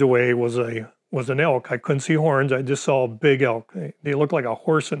 150 yards away was an elk. I couldn't see horns. I just saw a big elk. They looked like a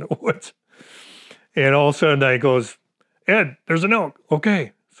horse in the woods. And all of a sudden I goes, Ed, there's an elk.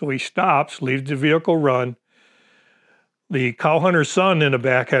 Okay. So he stops, leaves the vehicle run. The cow hunter's son in the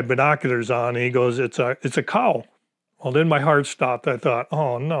back had binoculars on, and he goes, it's a cow. Well, then my heart stopped. I thought,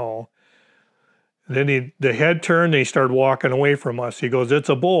 oh no. Then the head turned and he started walking away from us. He goes, it's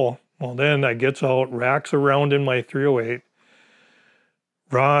a bull. Well, then I gets out, racks around in my 308.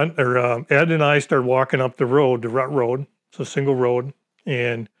 Ed and I started walking up the road, the rut road. It's a single road.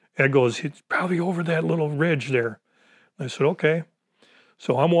 And Ed goes, he's probably over that little ridge there. I said, okay.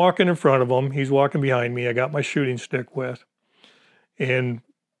 So I'm walking in front of him. He's walking behind me. I got my shooting stick with. And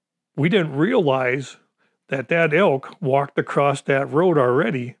we didn't realize that elk walked across that road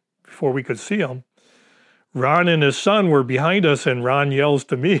already before we could see him. Ron and his son were behind us, and Ron yells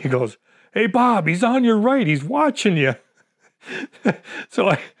to me, he goes, hey, Bob, he's on your right. He's watching you. So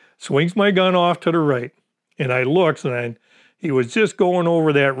I swings my gun off to the right, and I looked, and he was just going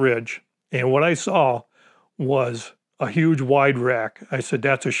over that ridge. And what I saw was a huge wide rack. I said,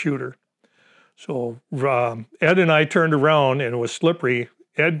 that's a shooter. So Ed and I turned around, and it was slippery.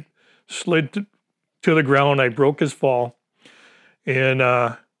 Ed slid to the ground. I broke his fall. And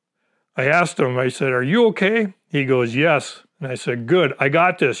I asked him, I said, are you okay? He goes, yes. And I said, good, I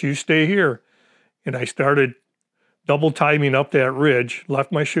got this. You stay here. And I started double timing up that ridge,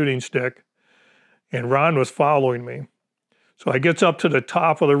 left my shooting stick, and Ron was following me. So I gets up to the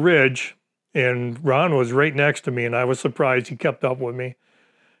top of the ridge, and Ron was right next to me, and I was surprised he kept up with me.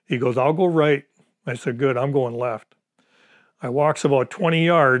 He goes, I'll go right. I said, good, I'm going left. I walks about 20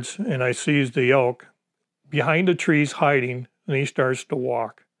 yards, and I sees the elk behind the trees hiding, and he starts to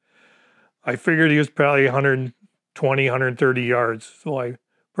walk. I figured he was probably 120, 130 yards. So I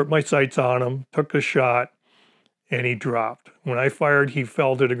put my sights on him, took a shot, and he dropped. When I fired, he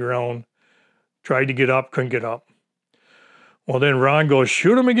fell to the ground, tried to get up, couldn't get up. Well, then Ron goes,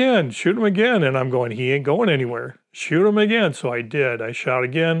 shoot him again. And I'm going, he ain't going anywhere. Shoot him again. So I did. I shot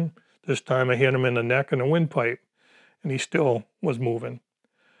again. This time I hit him in the neck and the windpipe, and he still was moving.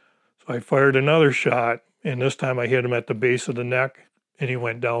 So I fired another shot, and this time I hit him at the base of the neck, and he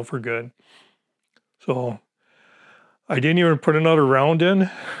went down for good. So I didn't even put another round in.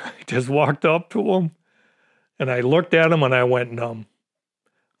 I just walked up to him, and I looked at him, and I went numb.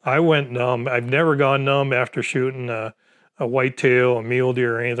 I've never gone numb after shooting a whitetail, a mule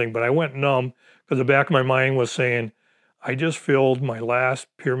deer, or anything, but I went numb because the back of my mind was saying, I just filled my last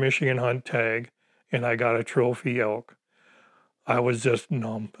Pure Michigan hunt tag, and I got a trophy elk. I was just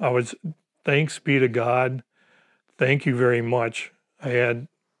numb. Thanks be to God. Thank you very much. I had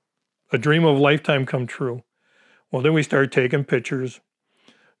a dream of a lifetime come true. Well, then we started taking pictures.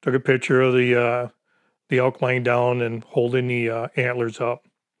 Took a picture of the elk lying down and holding the antlers up.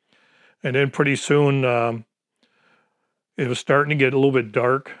 And then pretty soon, it was starting to get a little bit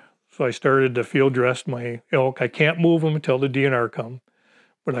dark. So I started to field dress my elk. I can't move them until the DNR come,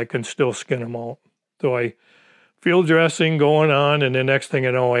 but I can still skin them out. So I field dressing going on, and the next thing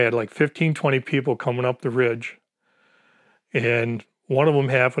I know, I had like 15, 20 people coming up the ridge. And one of them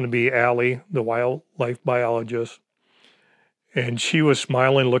happened to be Allie, the wildlife biologist. And she was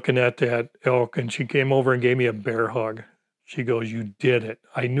smiling, looking at that elk, and she came over and gave me a bear hug. She goes, you did it.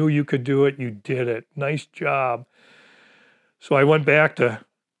 I knew you could do it. You did it. Nice job. So I went back to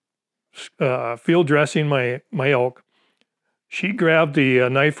field dressing my elk. She grabbed the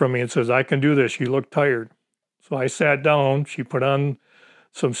knife from me and says, I can do this. You look tired. So I sat down. She put on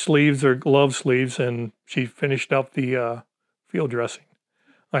some sleeves or glove sleeves, and she finished up the field dressing.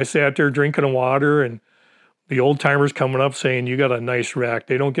 I sat there drinking water, and the old timers coming up saying, you got a nice rack.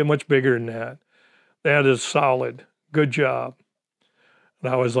 They don't get much bigger than that. That is solid. Good job.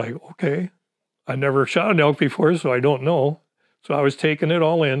 And I was like, okay, I never shot an elk before, so I don't know. So I was taking it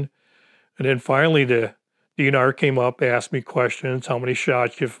all in. And then finally the DNR came up, asked me questions, how many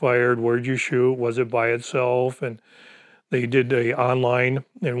shots you fired, where'd you shoot, was it by itself? And they did the online.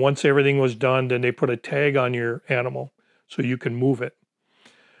 And once everything was done, then they put a tag on your animal so you can move it.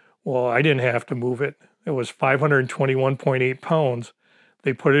 Well, I didn't have to move it. It was 521.8 pounds.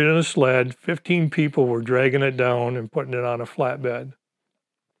 They put it in a sled. 15 people were dragging it down and putting it on a flatbed.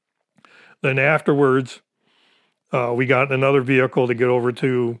 Then afterwards, we got in another vehicle to get over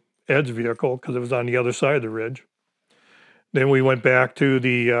to Ed's vehicle because it was on the other side of the ridge. Then we went back to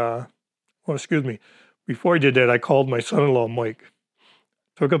before I did that, I called my son-in-law, Mike.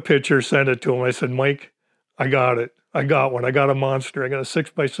 Took a picture, sent it to him. I said, Mike, I got it. I got one. I got a monster. I got a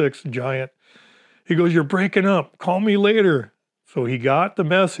 6x6 giant. He goes, you're breaking up. Call me later. So he got the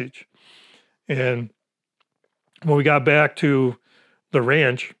message. And when we got back to the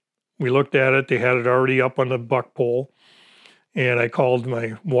ranch, we looked at it. They had it already up on the buck pole. And I called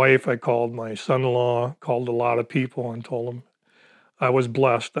my wife. I called my son-in-law, called a lot of people and told them I was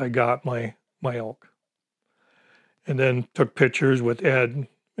blessed. I got my elk. And then took pictures with Ed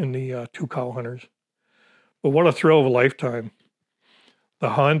and the 2 cow hunters. But what a thrill of a lifetime. The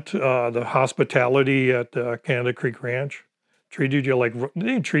hunt, the hospitality at Canada Creek Ranch they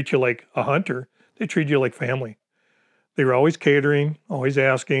didn't treat you like a hunter. They treated you like family. They were always catering, always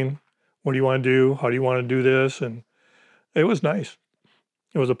asking, what do you want to do? How do you want to do this? And it was nice.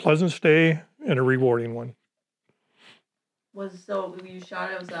 It was a pleasant stay and a rewarding one. So you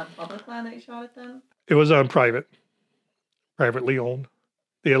shot it, was that public land that you shot it then? It was on privately owned.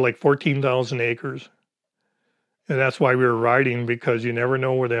 They had like 14,000 acres. And that's why we were riding, because you never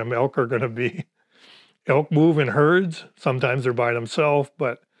know where them elk are going to be. Elk move in herds. Sometimes they're by themselves,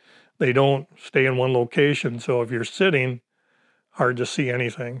 but they don't stay in one location. So if you're sitting, hard to see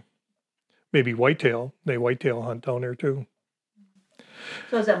anything. Maybe whitetail. They whitetail hunt down there too.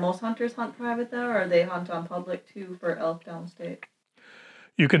 So is that most hunters hunt private though, or they hunt on public too for elk downstate?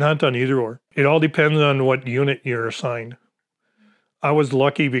 You can hunt on either or. It all depends on what unit you're assigned. I was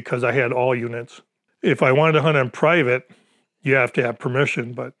lucky because I had all units. If I wanted to hunt on private, you have to have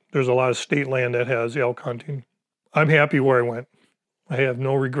permission, but there's a lot of state land that has elk hunting. I'm happy where I went. I have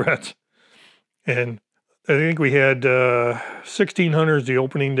no regrets. And I think we had 16 hunters the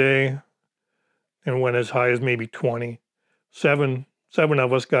opening day and went as high as maybe 20. Seven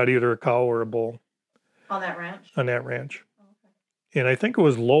of us got either a cow or a bull. On that ranch? On that ranch. Oh, okay. And I think it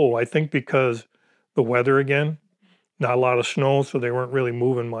was low. I think because the weather again, not a lot of snow, so they weren't really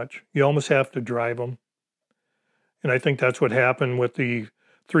moving much. You almost have to drive them. And I think that's what happened with the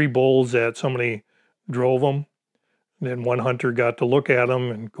 3 bulls, that somebody drove them. And then one hunter got to look at them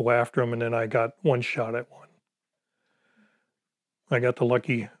and go after them, and then I got one shot at one. I got the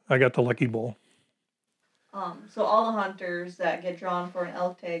lucky bull. So all the hunters that get drawn for an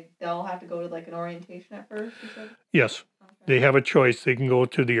elk tag, they'll have to go to like an orientation at first, you said? Yes. Okay. They have a choice. They can go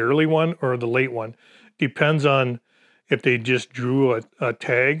to the early one or the late one. Depends on if they just drew a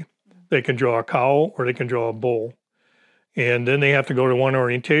tag. They can draw a cow or they can draw a bull. And then they have to go to one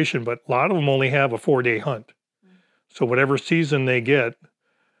orientation, but a lot of them only have a 4-day hunt. So whatever season they get,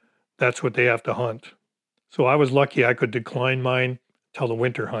 that's what they have to hunt. So I was lucky I could decline mine till the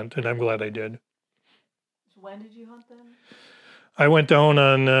winter hunt, and I'm glad I did. So when did you hunt then? I went down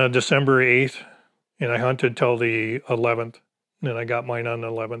on December 8th, and I hunted till the 11th. And then I got mine on the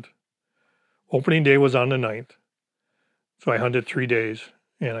 11th. Opening day was on the 9th. So I hunted 3 days,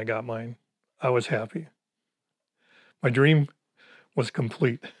 and I got mine. I was happy. My dream was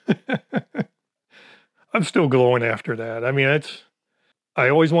complete. I'm still glowing after that. I mean, I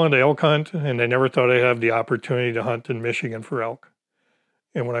always wanted to elk hunt, and I never thought I'd have the opportunity to hunt in Michigan for elk.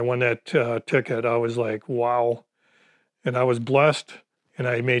 And when I won that ticket, I was like, wow. And I was blessed, and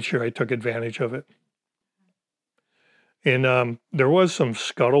I made sure I took advantage of it. And there was some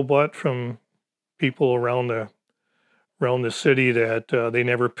scuttlebutt from people around the city that they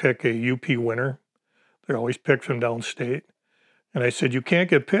never pick a UP winner. They're always picked from downstate. And I said, you can't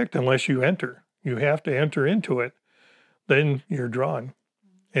get picked unless you enter. You have to enter into it. Then you're drawn.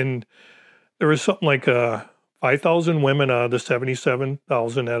 And there was something like 5,000 women out of the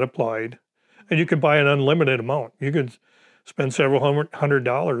 77,000 that applied. And you can buy an unlimited amount. You could spend several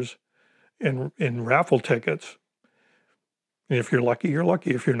 $100 in raffle tickets. And if you're lucky, you're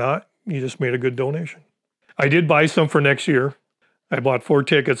lucky. If you're not, you just made a good donation. I did buy some for next year. I bought 4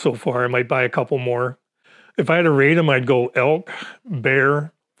 tickets so far. I might buy a couple more. If I had to rate them, I'd go elk,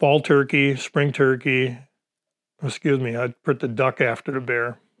 bear, fall turkey, spring turkey. I'd put the duck after the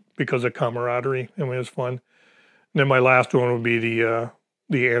bear because of camaraderie. I mean, it was fun. And then my last one would be the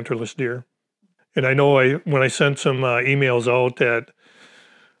the antlerless deer. And I know when I sent some emails out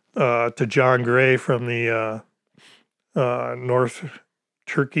to John Gray from the North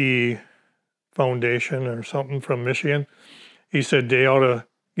Turkey Foundation or something from Michigan, he said they ought to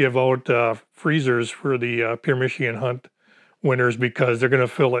give out freezers for the Pure Michigan Hunt winners because they're going to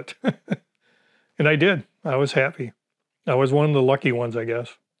fill it. And I did. I was happy. I was one of the lucky ones, I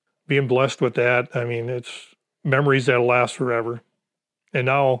guess. Being blessed with that, I mean, it's memories that'll last forever. And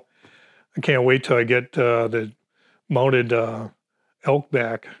now I can't wait till I get the mounted elk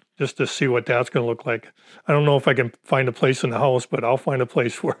back just to see what that's going to look like. I don't know if I can find a place in the house, but I'll find a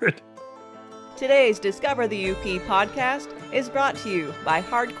place for it. Today's Discover the UP podcast is brought to you by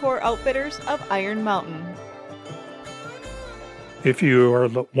Hardcore Outfitters of Iron Mountain. If you are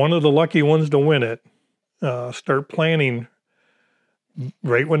one of the lucky ones to win it, start planning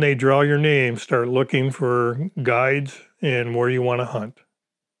right when they draw your name. Start looking for guides and where you want to hunt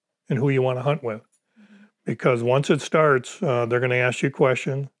and who you want to hunt with. Because once it starts, they're going to ask you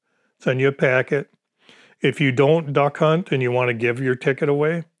questions, send you a packet. If you don't duck hunt and you want to give your ticket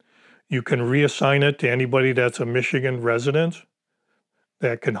away, you can reassign it to anybody that's a Michigan resident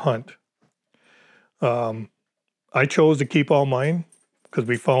that can hunt. I chose to keep all mine because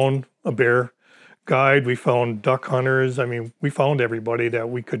we found a bear guide, we found duck hunters. I mean, we found everybody that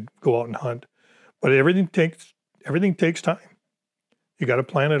we could go out and hunt. But everything takes time. You got to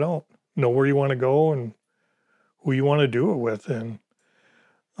plan it out, know where you want to go and who you want to do it with. And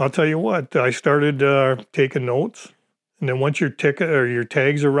I'll tell you what, I started taking notes. And then once your ticket or your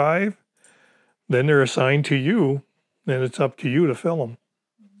tags arrive, then they're assigned to you. Then it's up to you to fill them.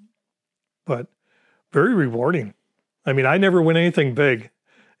 But very rewarding. I mean, I never win anything big.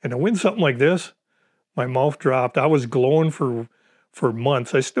 And to win something like this, my mouth dropped. I was glowing for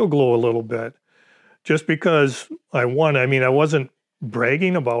months. I still glow a little bit. Just because I won. I mean, I wasn't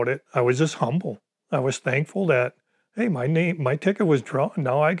bragging about it. I was just humble. I was thankful that, hey, my ticket was drawn.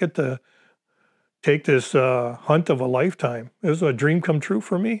 Now I get to take this hunt of a lifetime. It was a dream come true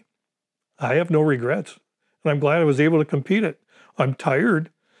for me. I have no regrets. And I'm glad I was able to compete it. I'm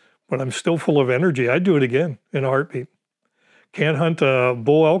tired, but I'm still full of energy. I'd do it again in a heartbeat. Can't hunt a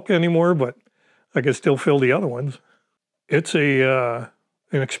bull elk anymore, but I can still fill the other ones. It's an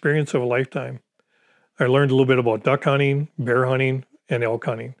experience of a lifetime. I learned a little bit about duck hunting, bear hunting, and elk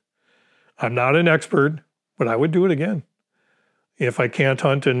hunting. I'm not an expert, but I would do it again. If I can't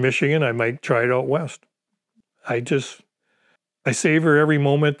hunt in Michigan, I might try it out west. I savor every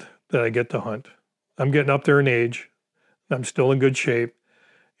moment that I get to hunt. I'm getting up there in age. I'm still in good shape,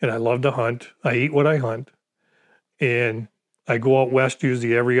 and I love to hunt. I eat what I hunt, and I go out west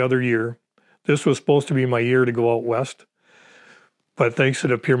usually every other year. This was supposed to be my year to go out west, but thanks to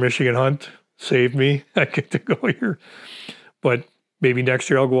the Pure Michigan Hunt, saved me. I get to go here. But maybe next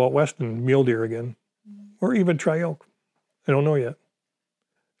year I'll go out west and mule deer again, or even try elk. I don't know yet.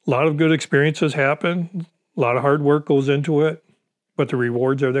 A lot of good experiences happen. A lot of hard work goes into it, but the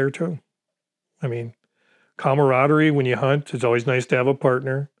rewards are there too. I mean, camaraderie when you hunt, it's always nice to have a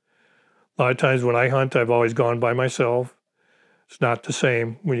partner. A lot of times when I hunt, I've always gone by myself. It's not the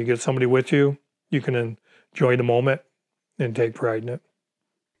same. When you get somebody with you, you can enjoy the moment and take pride in it.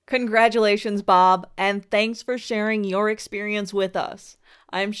 Congratulations, Bob, and thanks for sharing your experience with us.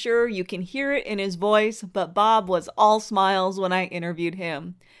 I'm sure you can hear it in his voice, but Bob was all smiles when I interviewed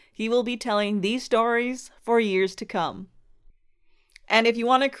him. He will be telling these stories for years to come. And if you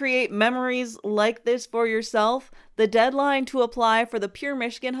want to create memories like this for yourself, the deadline to apply for the Pure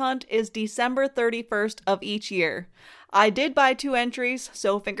Michigan Hunt is December 31st of each year. I did buy 2 entries,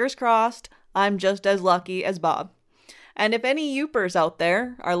 so fingers crossed, I'm just as lucky as Bob. And if any Yoopers out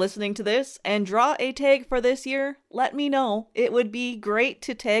there are listening to this and draw a tag for this year, let me know. It would be great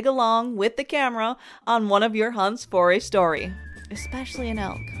to tag along with the camera on one of your hunts for a story, especially an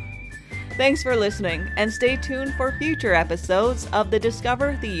elk. Thanks for listening, and stay tuned for future episodes of the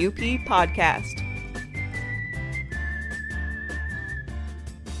Discover the UP podcast.